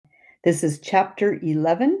This is chapter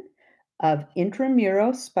 11 of Intra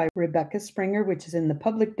Muros by Rebecca Springer, which is in the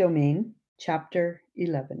public domain. Chapter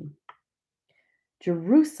 11.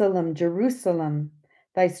 Jerusalem, Jerusalem,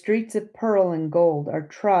 thy streets of pearl and gold are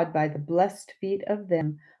trod by the blessed feet of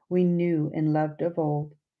them we knew and loved of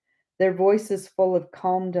old. Their voices full of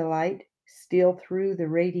calm delight steal through the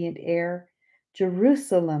radiant air.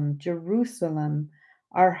 Jerusalem, Jerusalem,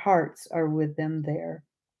 our hearts are with them there.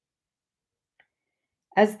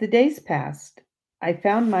 As the days passed, I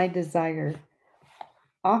found my desire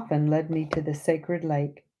often led me to the sacred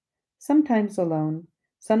lake, sometimes alone,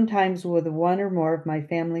 sometimes with one or more of my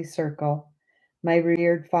family circle, my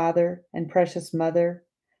revered father and precious mother,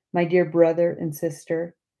 my dear brother and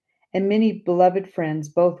sister, and many beloved friends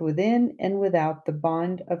both within and without the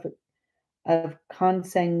bond of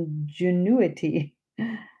consanguinity.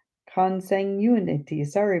 Consanguinity,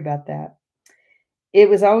 sorry about that. It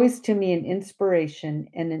was always to me an inspiration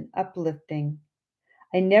and an uplifting.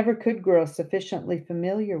 I never could grow sufficiently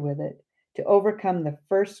familiar with it to overcome the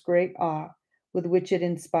first great awe with which it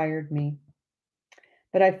inspired me.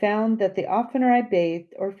 But I found that the oftener I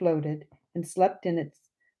bathed or floated and slept in its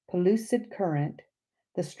pellucid current,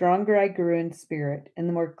 the stronger I grew in spirit and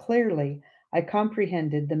the more clearly I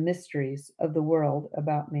comprehended the mysteries of the world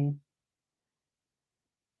about me.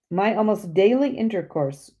 My almost daily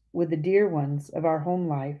intercourse with the dear ones of our home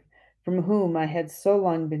life, from whom I had so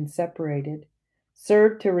long been separated,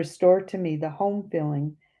 served to restore to me the home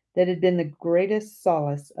feeling that had been the greatest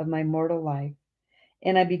solace of my mortal life,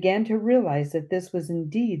 and I began to realize that this was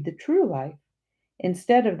indeed the true life,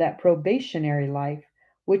 instead of that probationary life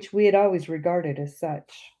which we had always regarded as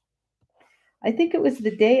such. I think it was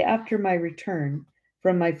the day after my return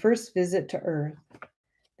from my first visit to earth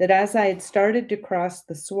that as I had started to cross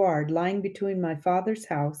the sward lying between my father's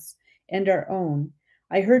house and our own,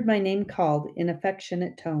 I heard my name called in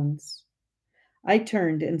affectionate tones. I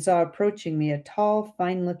turned and saw approaching me a tall,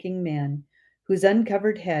 fine looking man, whose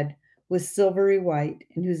uncovered head was silvery white,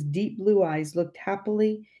 and whose deep blue eyes looked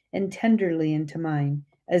happily and tenderly into mine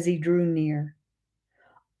as he drew near.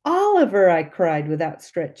 Oliver! I cried with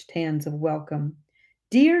outstretched hands of welcome.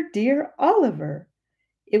 Dear, dear Oliver!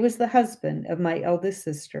 It was the husband of my eldest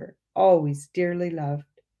sister, always dearly loved.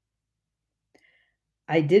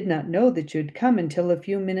 I did not know that you had come until a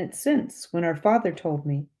few minutes since, when our father told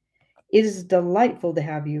me. It is delightful to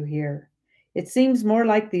have you here. It seems more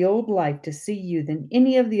like the old life to see you than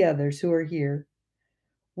any of the others who are here.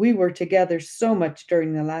 We were together so much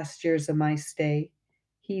during the last years of my stay,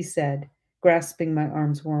 he said, grasping my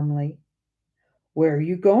arms warmly. Where are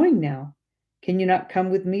you going now? Can you not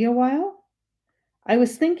come with me a while? I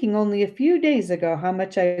was thinking only a few days ago how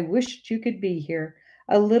much I wished you could be here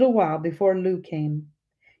a little while before Lou came.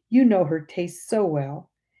 You know her taste so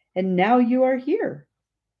well, and now you are here.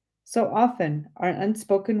 So often our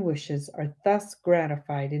unspoken wishes are thus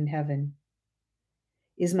gratified in heaven.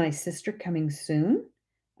 Is my sister coming soon?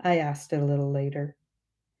 I asked a little later.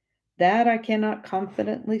 That I cannot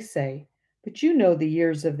confidently say, but you know the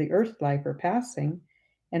years of the earth life are passing,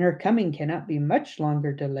 and her coming cannot be much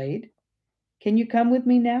longer delayed. Can you come with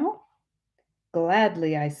me now?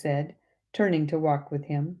 Gladly, I said, turning to walk with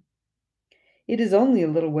him. It is only a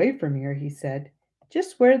little way from here, he said,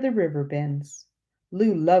 just where the river bends.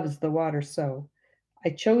 Lou loves the water so.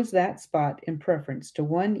 I chose that spot in preference to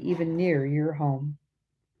one even near your home.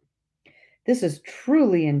 This is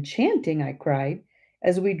truly enchanting, I cried,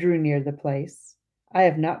 as we drew near the place. I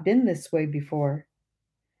have not been this way before.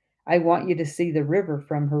 I want you to see the river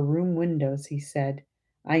from her room windows, he said.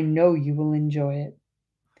 I know you will enjoy it.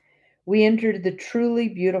 We entered the truly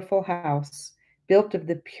beautiful house, built of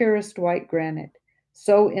the purest white granite,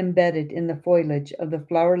 so embedded in the foliage of the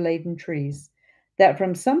flower-laden trees that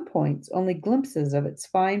from some points only glimpses of its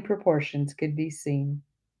fine proportions could be seen.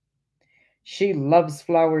 She loves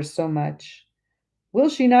flowers so much. Will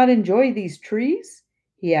she not enjoy these trees?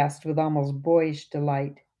 He asked with almost boyish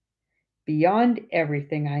delight. Beyond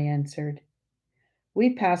everything, I answered.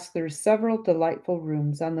 We passed through several delightful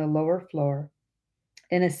rooms on the lower floor,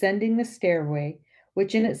 and ascending the stairway,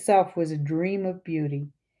 which in itself was a dream of beauty,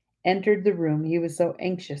 entered the room he was so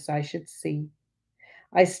anxious I should see.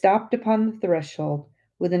 I stopped upon the threshold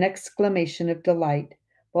with an exclamation of delight,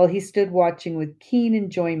 while he stood watching with keen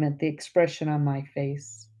enjoyment the expression on my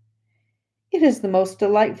face. It is the most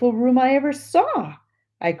delightful room I ever saw,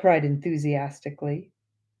 I cried enthusiastically.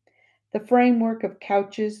 The framework of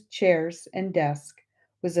couches, chairs, and desk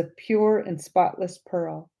was of pure and spotless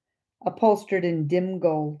pearl, upholstered in dim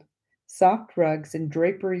gold, soft rugs and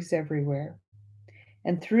draperies everywhere,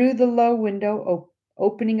 and through the low window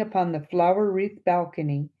opening upon the flower-wreathed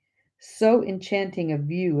balcony so enchanting a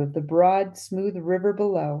view of the broad, smooth river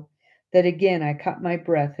below that again I caught my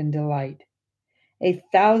breath in delight. A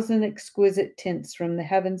thousand exquisite tints from the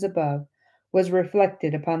heavens above was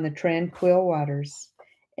reflected upon the tranquil waters,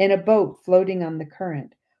 and a boat floating on the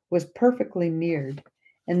current was perfectly mirrored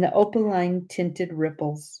in the opaline tinted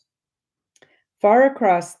ripples. Far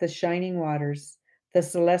across the shining waters, the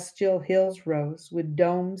celestial hills rose, with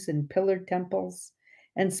domes and pillared temples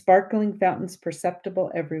and sparkling fountains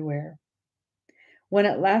perceptible everywhere. When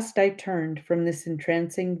at last I turned from this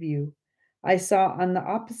entrancing view, I saw on the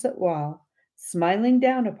opposite wall, smiling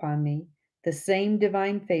down upon me, the same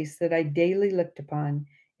divine face that I daily looked upon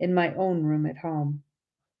in my own room at home.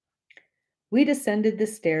 We descended the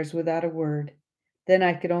stairs without a word. Then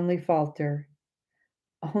I could only falter.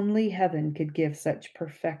 Only heaven could give such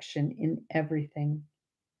perfection in everything.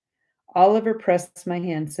 Oliver pressed my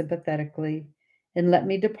hand sympathetically and let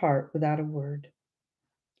me depart without a word.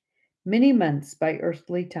 Many months by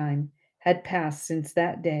earthly time had passed since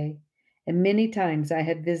that day, and many times I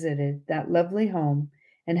had visited that lovely home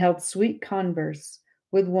and held sweet converse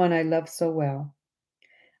with one I loved so well.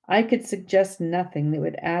 I could suggest nothing that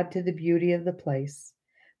would add to the beauty of the place,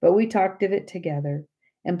 but we talked of it together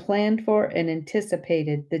and planned for and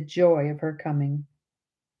anticipated the joy of her coming.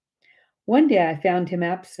 One day I found him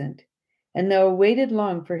absent, and though I waited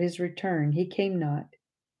long for his return, he came not.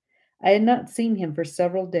 I had not seen him for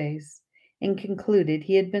several days, and concluded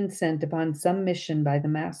he had been sent upon some mission by the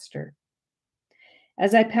Master.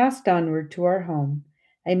 As I passed onward to our home,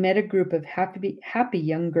 I met a group of happy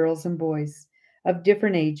young girls and boys of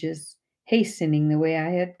different ages, hastening the way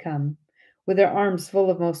I had come, with their arms full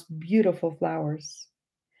of most beautiful flowers.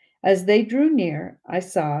 As they drew near, I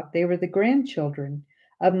saw they were the grandchildren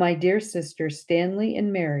of my dear sisters Stanley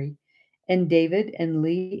and Mary, and David and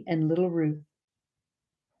Lee and little Ruth.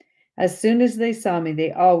 As soon as they saw me,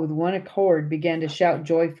 they all with one accord began to shout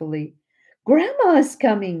joyfully, "Grandma is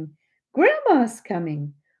coming! Grandma is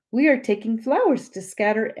coming! We are taking flowers to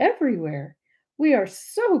scatter everywhere. We are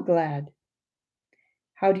so glad."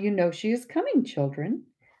 "How do you know she is coming, children?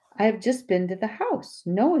 I have just been to the house.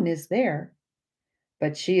 No one is there."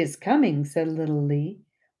 "But she is coming," said little Lee.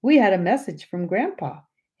 "We had a message from Grandpa,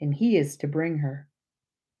 and he is to bring her."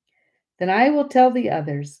 "Then I will tell the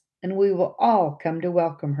others, and we will all come to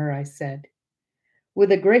welcome her," I said.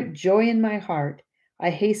 With a great joy in my heart,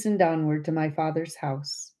 I hastened onward to my father's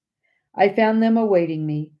house. I found them awaiting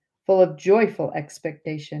me, full of joyful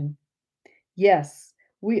expectation. "Yes,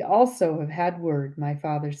 we also have had word," my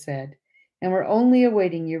father said, "and were only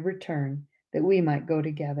awaiting your return, that we might go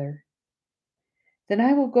together." "Then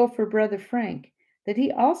I will go for Brother Frank, that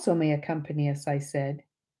he also may accompany us," I said.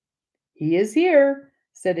 "He is here,"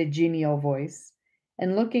 said a genial voice,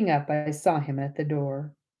 and looking up, I saw him at the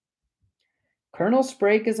door. "Colonel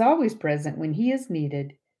Sprake is always present when he is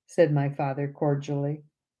needed," said my father cordially.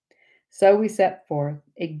 So we set forth,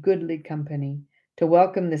 a goodly company, to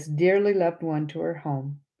welcome this dearly loved one to her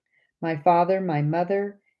home. My father, my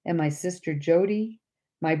mother, and my sister Jody,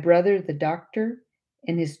 my brother the doctor,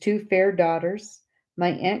 and his two fair daughters, my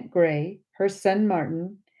Aunt Gray, her son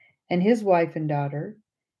Martin, and his wife and daughter,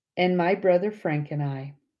 and my brother Frank and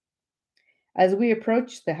I. As we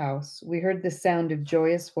approached the house, we heard the sound of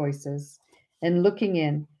joyous voices, and looking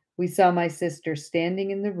in, we saw my sister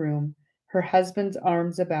standing in the room, her husband's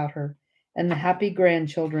arms about her, and the happy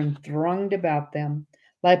grandchildren thronged about them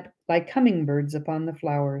like hummingbirds upon the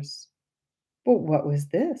flowers. But what was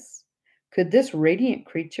this? Could this radiant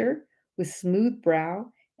creature, with smooth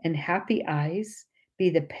brow and happy eyes, be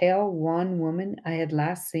the pale, wan woman I had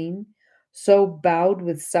last seen, so bowed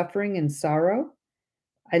with suffering and sorrow?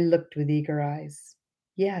 I looked with eager eyes.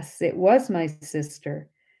 Yes, it was my sister,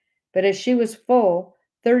 but as she was full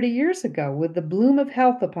 30 years ago, with the bloom of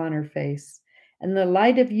health upon her face and the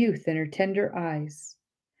light of youth in her tender eyes.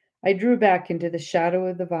 I drew back into the shadow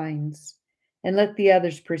of the vines and let the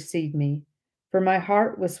others precede me, for my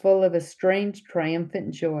heart was full of a strange,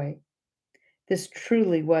 triumphant joy. This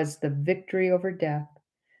truly was the victory over death,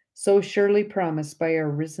 so surely promised by our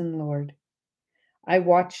risen Lord. I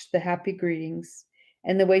watched the happy greetings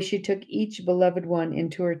and the way she took each beloved one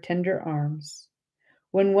into her tender arms.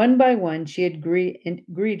 When one by one she had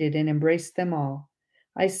greeted and embraced them all,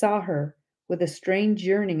 I saw her, with a strange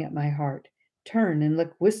yearning at my heart, turn and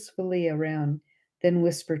look wistfully around, then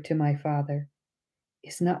whisper to my father,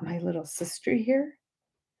 "Is not my little sister here?"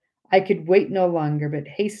 I could wait no longer, but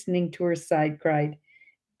hastening to her side, cried,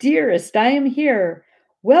 "Dearest, I am here.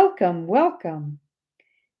 Welcome, welcome."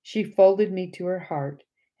 She folded me to her heart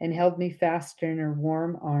and held me fast in her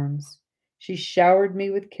warm arms. She showered me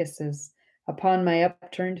with kisses upon my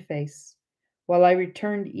upturned face, while I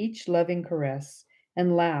returned each loving caress,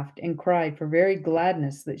 and laughed and cried for very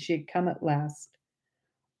gladness that she had come at last.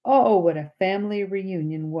 Oh, what a family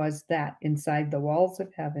reunion was that inside the walls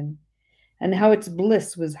of heaven, and how its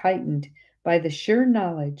bliss was heightened by the sure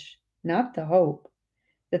knowledge, not the hope,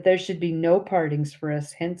 that there should be no partings for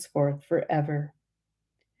us henceforth forever.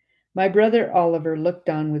 My brother Oliver looked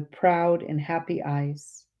on with proud and happy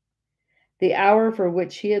eyes. The hour for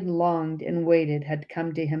which he had longed and waited had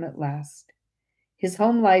come to him at last. His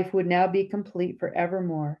home life would now be complete for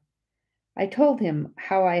evermore. I told him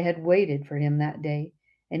how I had waited for him that day,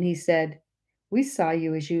 and he said, "We saw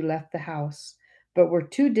you as you left the house, but were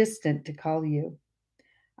too distant to call you.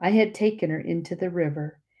 I had taken her into the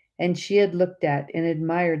river, and she had looked at and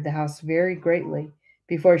admired the house very greatly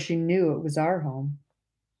before she knew it was our home."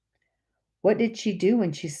 "What did she do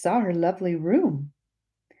when she saw her lovely room?"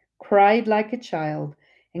 "Cried like a child,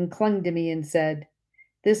 and clung to me and said,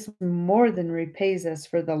 'This more than repays us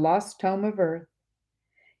for the lost home of earth.'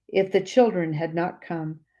 If the children had not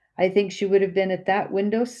come, I think she would have been at that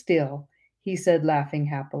window still," he said, laughing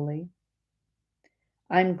happily.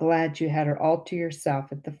 "I'm glad you had her all to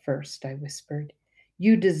yourself at the first," I whispered.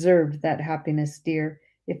 "You deserved that happiness, dear,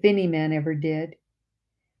 if any man ever did."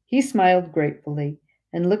 He smiled gratefully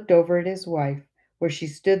and looked over at his wife, where she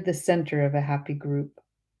stood the center of a happy group.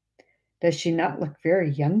 "Does she not look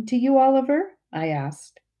very young to you, Oliver?" I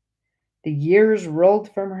asked. The years rolled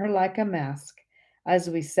from her like a mask as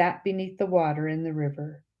we sat beneath the water in the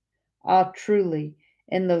river. Ah, truly,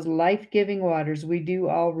 in those life-giving waters we do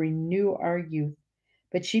all renew our youth,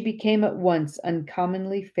 but she became at once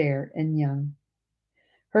uncommonly fair and young.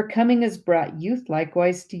 "Her coming has brought youth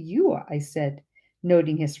likewise to you," I said,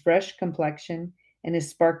 noting his fresh complexion and his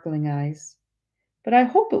sparkling eyes. "But I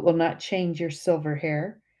hope it will not change your silver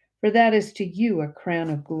hair, for that is to you a crown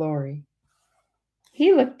of glory."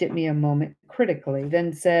 He looked at me a moment critically,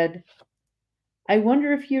 then said, "I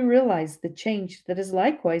wonder if you realize the change that has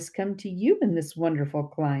likewise come to you in this wonderful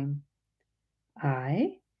clime."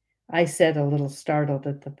 "I?" I said, a little startled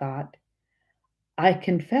at the thought. "I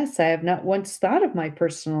confess I have not once thought of my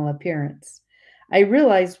personal appearance. I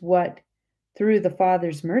realize what, through the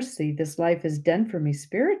Father's mercy, this life has done for me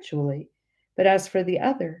spiritually, but as for the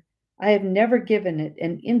other, I have never given it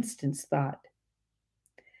an instant's thought."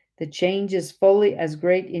 "The change is fully as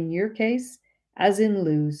great in your case as in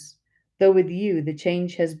Lou's, though with you the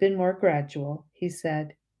change has been more gradual," he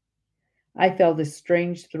said. I felt a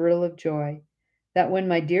strange thrill of joy that when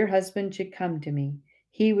my dear husband should come to me,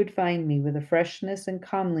 he would find me with the freshness and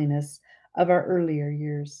comeliness of our earlier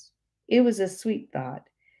years. It was a sweet thought,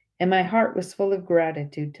 and my heart was full of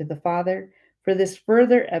gratitude to the Father for this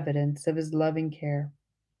further evidence of his loving care.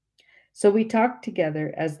 So we talked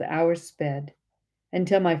together as the hours sped,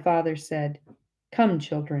 until my father said, "Come,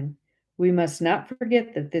 children, we must not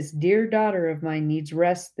forget that this dear daughter of mine needs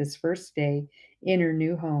rest this first day in her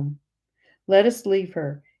new home. Let us leave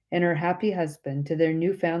her and her happy husband to their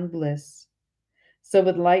newfound bliss." So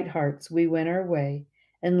with light hearts we went our way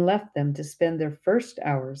and left them to spend their first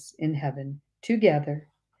hours in heaven together.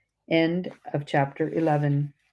 End of chapter 11.